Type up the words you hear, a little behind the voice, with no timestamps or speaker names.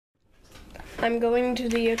I'm going to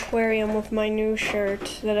the aquarium with my new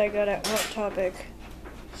shirt that I got at Hot Topic.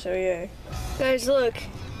 So yay. Guys, look.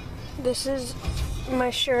 This is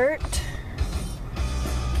my shirt.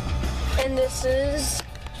 And this is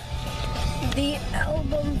the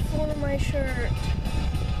album for my shirt.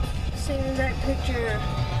 Same exact picture.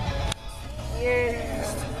 Yeah.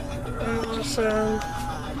 Awesome.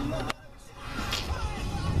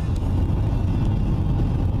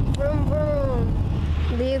 Vroom vroom.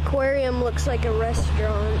 The aquarium looks like a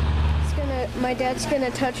restaurant. My dad's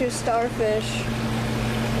gonna touch a starfish.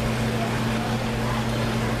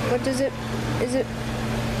 What does it, is it?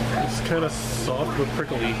 It's kind of soft but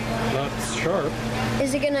prickly, not sharp.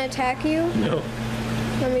 Is it gonna attack you? No.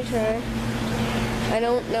 Let me try. I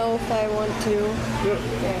don't know if I want to. Yeah.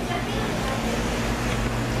 Okay.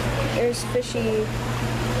 There's fishy.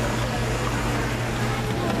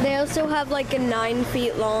 They also have like a 9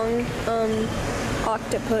 feet long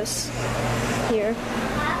octopus here.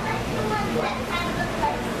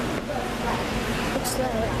 What's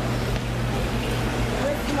that?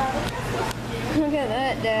 Look at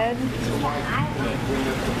that, Dad.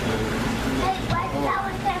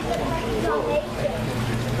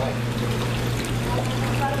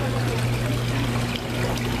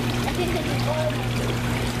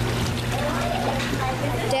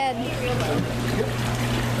 Dad.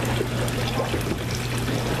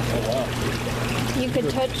 Oh wow. You could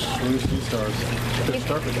touch. Blue sea stars.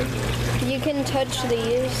 You can touch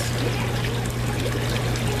these.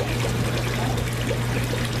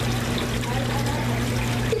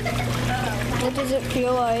 What does it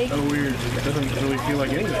feel like? Oh weird. It doesn't really feel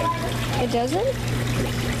like anything. It doesn't?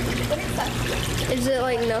 Is it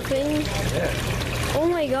like nothing? Yeah. Oh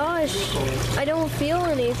my gosh. I don't feel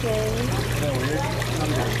anything. Isn't that weird?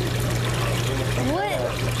 What?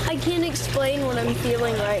 I can't explain what I'm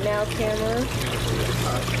feeling right now, camera.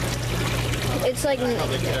 It's like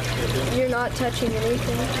you're not touching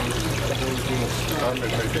anything.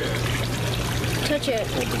 Touch it.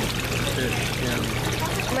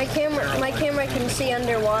 My camera can see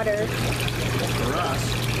underwater.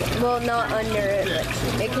 Well, not under it,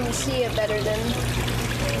 but it can see it better than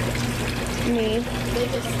me.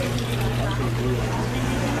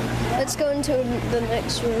 Let's go into the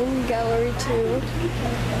next room, gallery 2.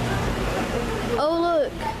 Oh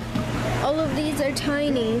look, all of these are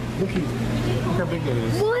tiny. Look how big that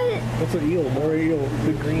is. What? That's an eel, more eel,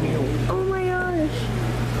 big green eel. Oh my gosh,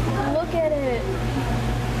 look at it.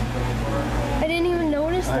 I didn't even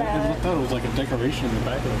notice I that. thought it was like a decoration in the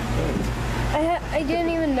back of the fence. I didn't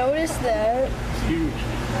even notice that. It's huge.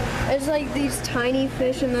 It's like these tiny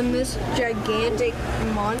fish and then this gigantic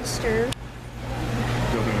monster.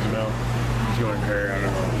 He's opening his mouth. He's going, hey, I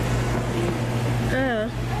don't know.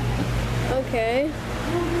 Okay.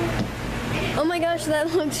 Oh my gosh,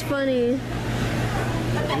 that looks funny.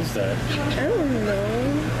 What is that? I don't know.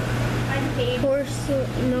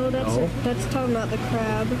 No, that's talking about the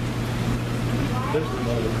crab. There's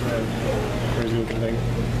another crab. Crazy looking thing.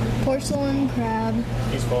 Porcelain crab.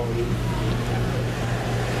 He's following you.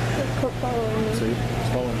 It's following me. See? He's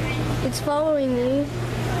following you. It's following me.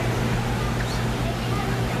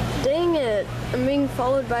 Dang it. I'm being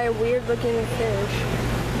followed by a weird looking fish.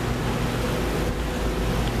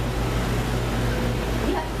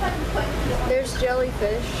 There's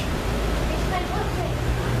jellyfish.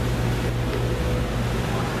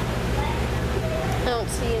 I don't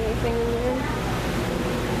see anything in there.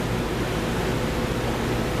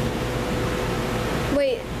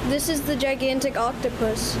 Wait, this is the gigantic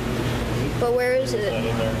octopus. But where is it? It's not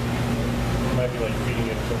in there. You might be like feeding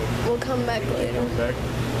it or something. We'll come back later. Back.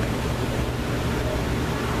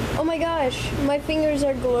 Oh my gosh, my fingers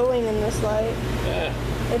are glowing in this light. Yeah.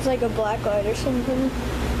 It's like a black light or something.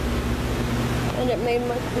 And it made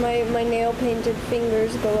my nail painted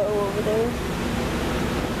fingers glow over there.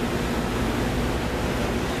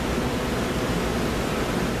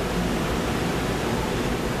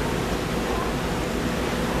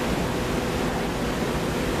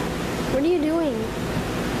 What are you doing?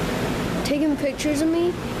 Taking pictures of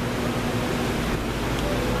me?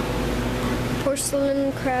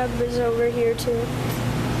 Porcelain crab is over here too.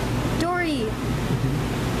 Dory!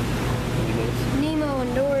 Nemo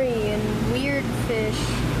and Dory and weird fish.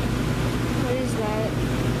 What is that?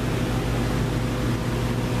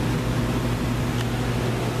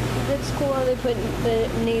 That's cool how they put the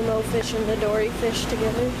Nemo fish and the Dory fish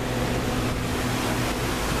together.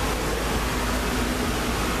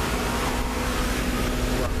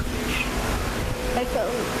 I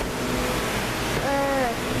found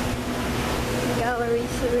gallery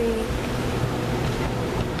 3.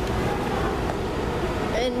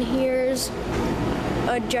 And here's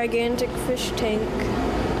a gigantic fish tank.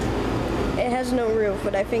 It has no roof,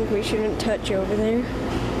 but I think we shouldn't touch over there. Big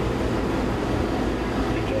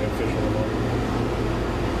giant fish on the water.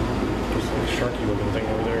 There's like a sharky looking thing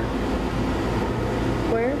over there.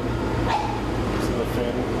 Where? See the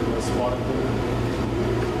fin, the spotted thing?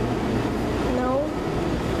 No.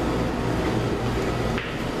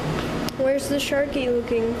 Where's the sharky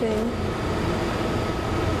looking thing?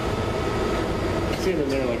 See him in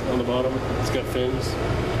there, like on the bottom. It's got fins.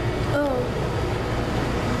 Oh.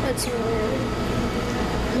 That's weird.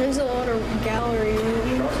 There's a lot of gallery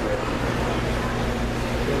room.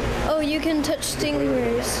 Oh, you can touch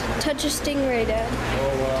stingrays. Touch a stingray, Dad.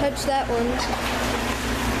 Oh, wow. Touch that one.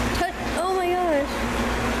 Oh my gosh.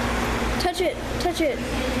 Touch it. Touch it.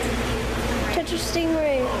 Touch a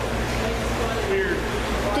stingray. Weird.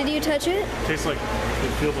 Did you touch it? Tastes like,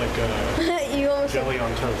 it feels like You almost. jelly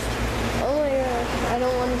on toast. Oh my gosh. I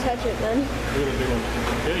don't want to touch it then. Look at the big one.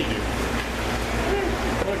 Yeah, you do.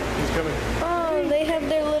 Look, he's coming. Oh, they have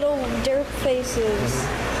their little derp faces.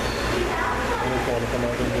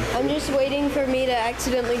 I'm just waiting for me to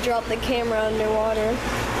accidentally drop the camera underwater.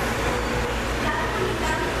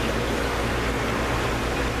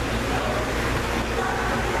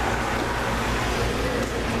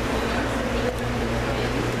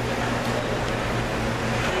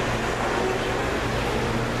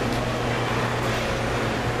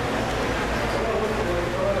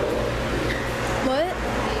 What?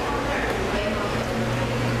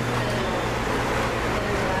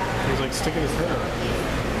 He's like sticking his head out.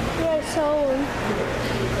 Yeah, I saw one.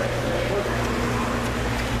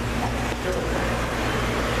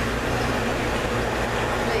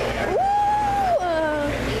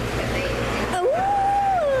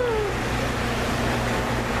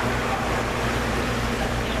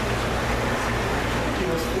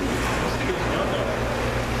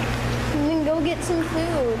 And then go get some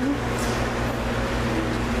food.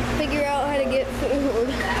 Figure out how to get food.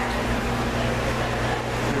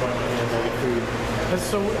 That's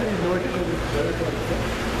so weird. I have no idea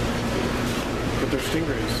but they're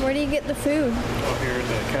stingrays. Where do you get the food? Up here at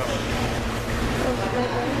the counter.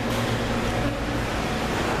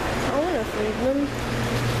 I want to feed them.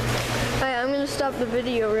 Alright, I'm going to stop the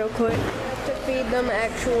video real quick. I have to feed them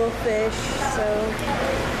actual fish, so...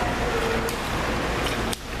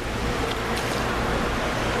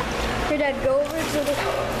 Here, Dad, go over to the...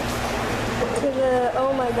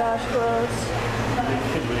 Oh my gosh, gross.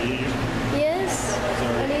 Yes?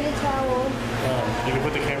 I need a towel. You can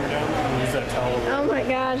put the camera down and use that towel. Oh my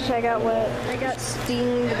gosh, I got wet. I got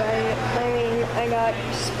stinged by it. I got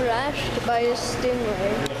splashed by a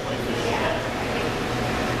stingray.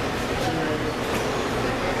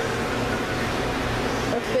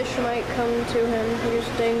 A fish might come to him. He's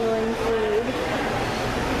dangling food.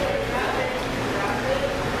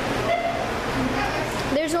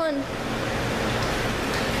 There's one.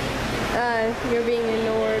 You're being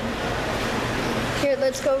ignored. Here,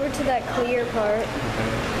 let's go over to that clear part.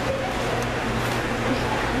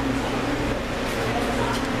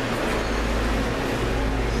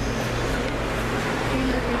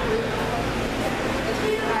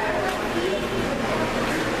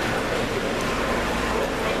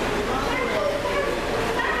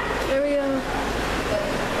 There we go.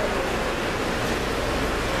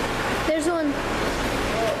 There's one.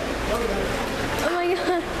 Oh my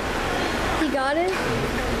god. He got it?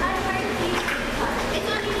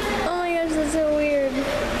 Oh my gosh, that's so weird.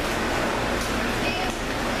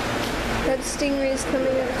 That stingray's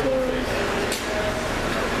coming up to him.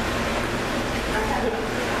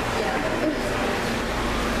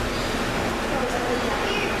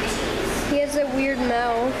 He has a weird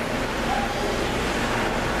mouth.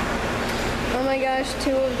 Oh my gosh,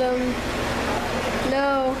 two of them.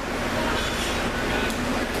 No.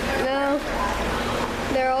 No.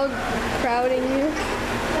 They're all crowding you.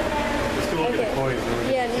 Okay.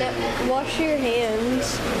 Yeah, wash your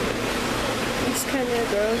hands. It's kind of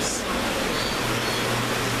gross.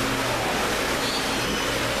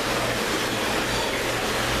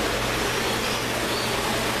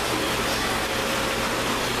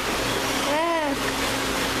 Ah!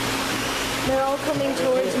 They're all coming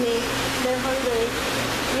towards me. They're hungry.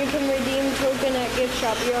 You can redeem token at gift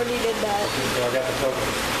shop. You already did that. So I got the token.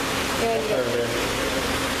 Yeah, you Over did. there.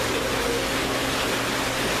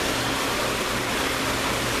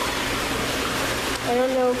 I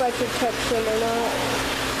don't know if I should touch them or not.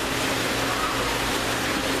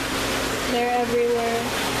 They're everywhere.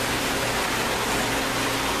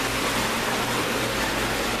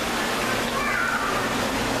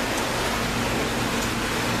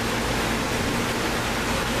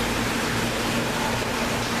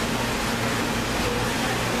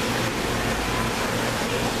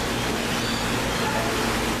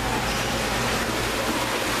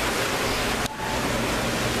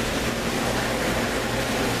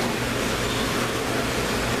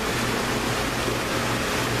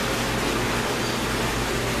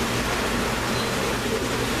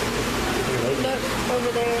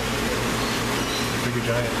 over there. Big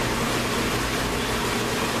giant.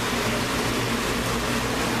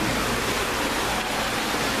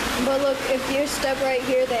 But look, if you step right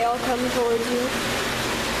here, they all come towards you.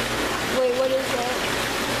 Wait, what is that?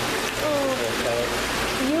 Oh,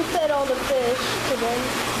 you fed all the fish to them.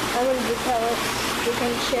 I'm gonna do pellets. We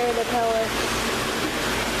can share the pellets.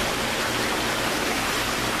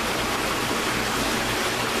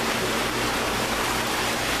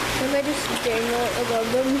 Can I just dangle it above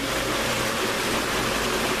them?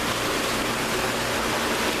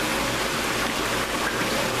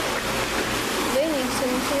 They need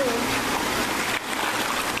some too.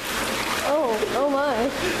 Oh my.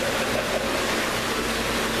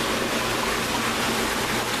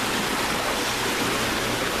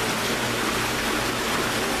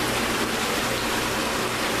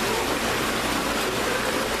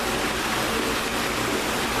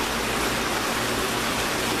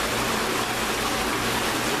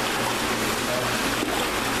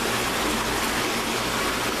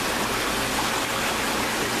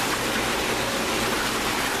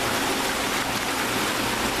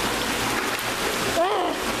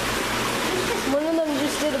 One of them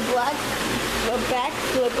just did a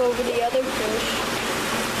backflip over the other fish.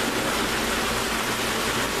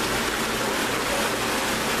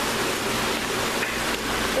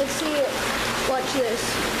 Let's see it. Watch this.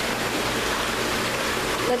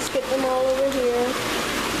 Let's get them all over here.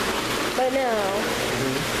 But now,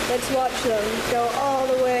 let's watch them go all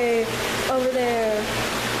the way over there.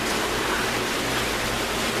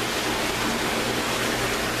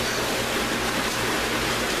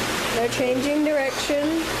 They're changing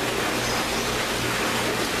direction.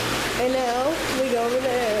 And now we go over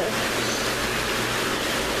there.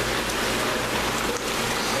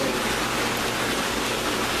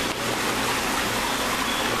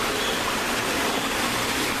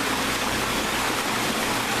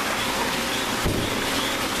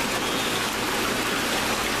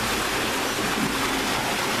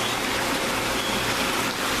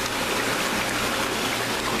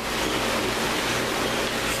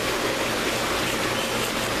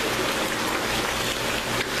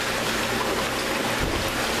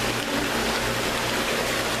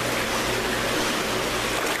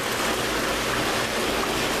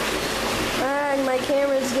 My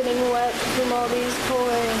camera's getting wet from all these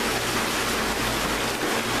toys.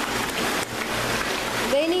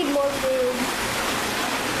 They need more food.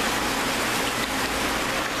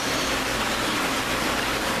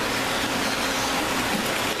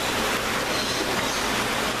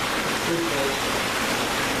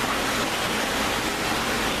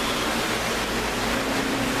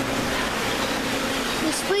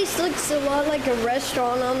 This place looks a lot like a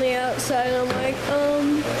restaurant on the outside. I'm like,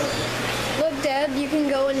 look, Dad, you can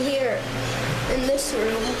go in here, in this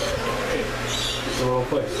room. It's a little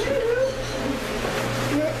place.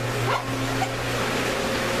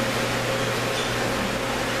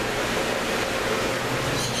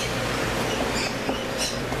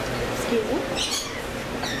 Excuse me?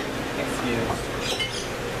 Excuse.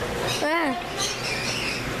 Ah.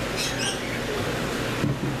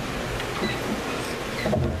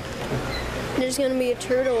 There's gonna be a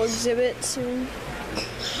turtle exhibit soon.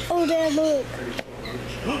 Oh, Dad, look.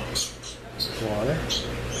 Water?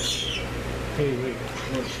 Hey, wait.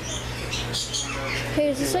 Look. Hey,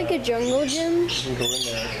 is this like a jungle gym? You can go in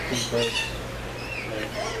there. These birds.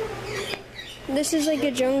 This is like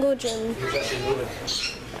a jungle gym.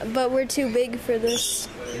 But we're too big for this.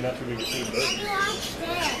 You're not too big to see birds.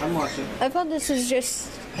 I'm watching. I thought this was just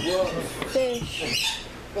fish.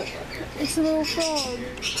 It's a little frog.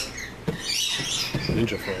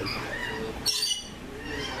 Ninja frog.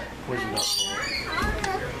 Where's the nut frog?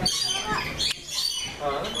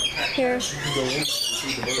 Here. Go in and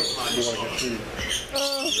feed the birds. You want to get food.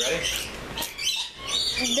 Ready?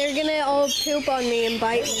 They're gonna all poop on me and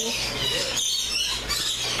bite me.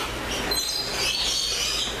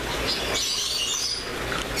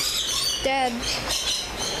 Dad,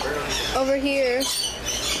 over here.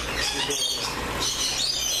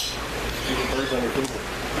 Birds on your table.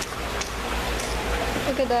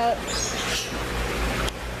 Look at that.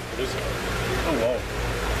 What is it? Oh, wow.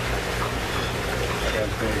 I got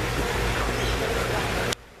big.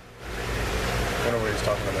 I don't know what he's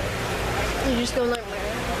talking about. You're just going like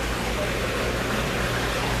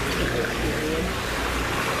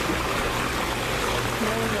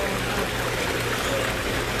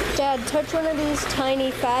Dad, touch one of these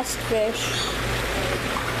tiny fast fish.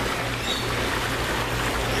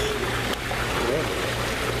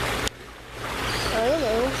 I don't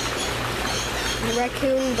know.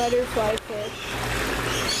 Raccoon butterfly fish.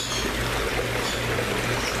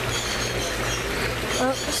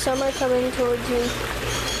 Oh, some are coming towards you.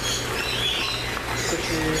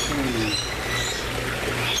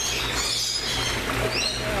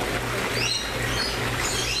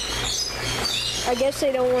 I guess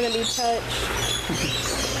they don't want to be touched.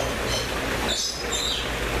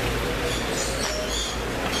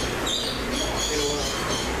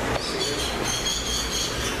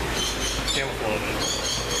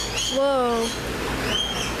 Whoa.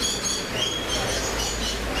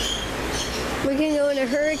 We can go in a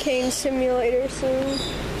hurricane simulator soon.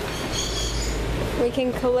 We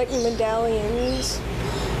can collect medallions.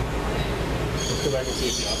 Let's go back and see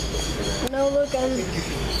if the octopus is there. No, look, I think you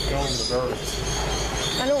should go in the birds.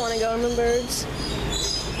 I don't want to go in the birds.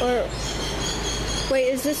 Or, wait,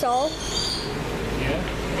 is this all? Yeah.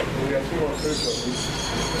 We got 2 more food trophies.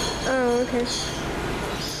 Oh, okay.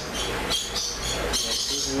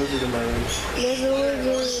 There's a lizard in my room. There's a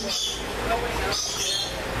lizard.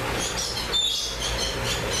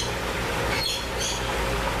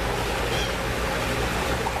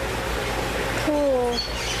 Cool.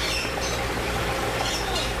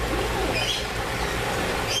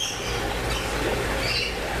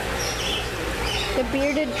 The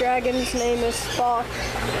bearded dragon's name is Spock.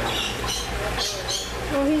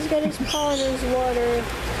 Oh, he's got his paw in his water.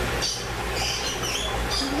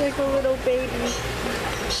 He's like a little baby.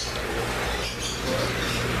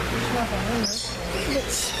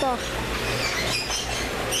 It's Spock.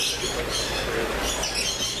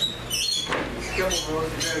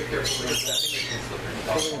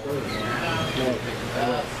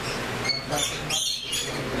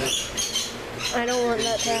 I don't want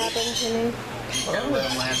that to happen to me. Don't let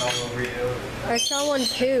them land all over you. I saw one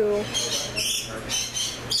too.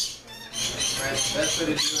 That's what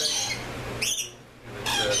it's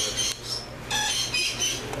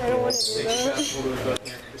I don't want to do that.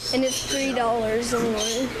 And it's $3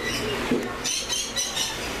 anyway.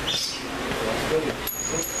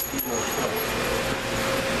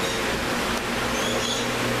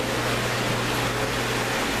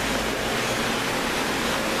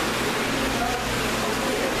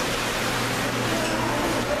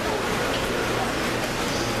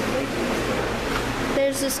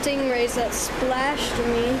 There's the stingrays that splashed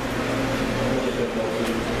me.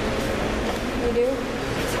 You do?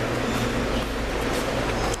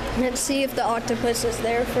 Let's see if the octopus is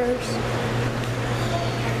there first.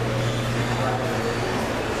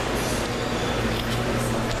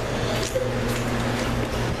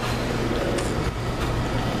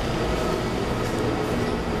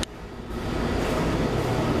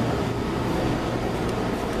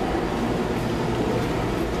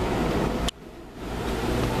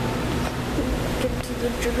 Get to the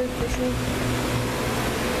jigger fishing.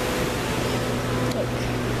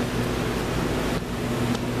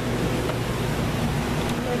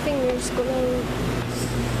 My fingers glow.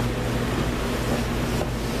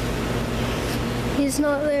 He's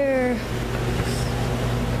not there.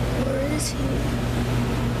 Where is he?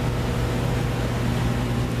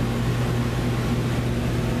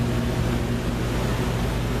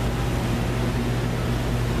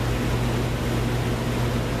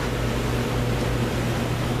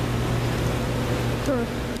 Huh.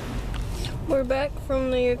 We're back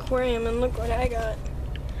from the aquarium and look what I got.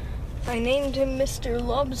 I named him Mr.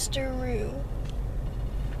 Lobsteroo.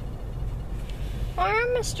 I'm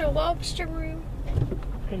Mr. Lobsteroo.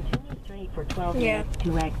 Continue straight for 12 Yeah. minutes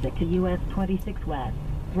to exit to US 26 West,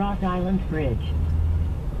 Rock Island Bridge.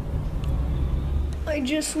 I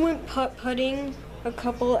just went putt-putting a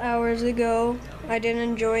couple hours ago. I didn't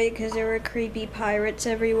enjoy it because there were creepy pirates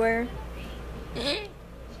everywhere.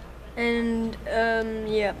 And,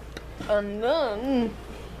 yep. And then,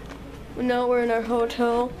 now we're in our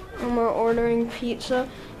hotel and we're ordering pizza.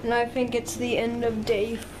 And I think it's the end of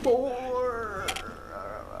day 4.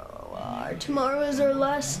 Tomorrow is our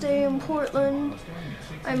last day in Portland.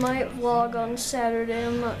 I might vlog on Saturday,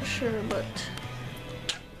 I'm not sure, but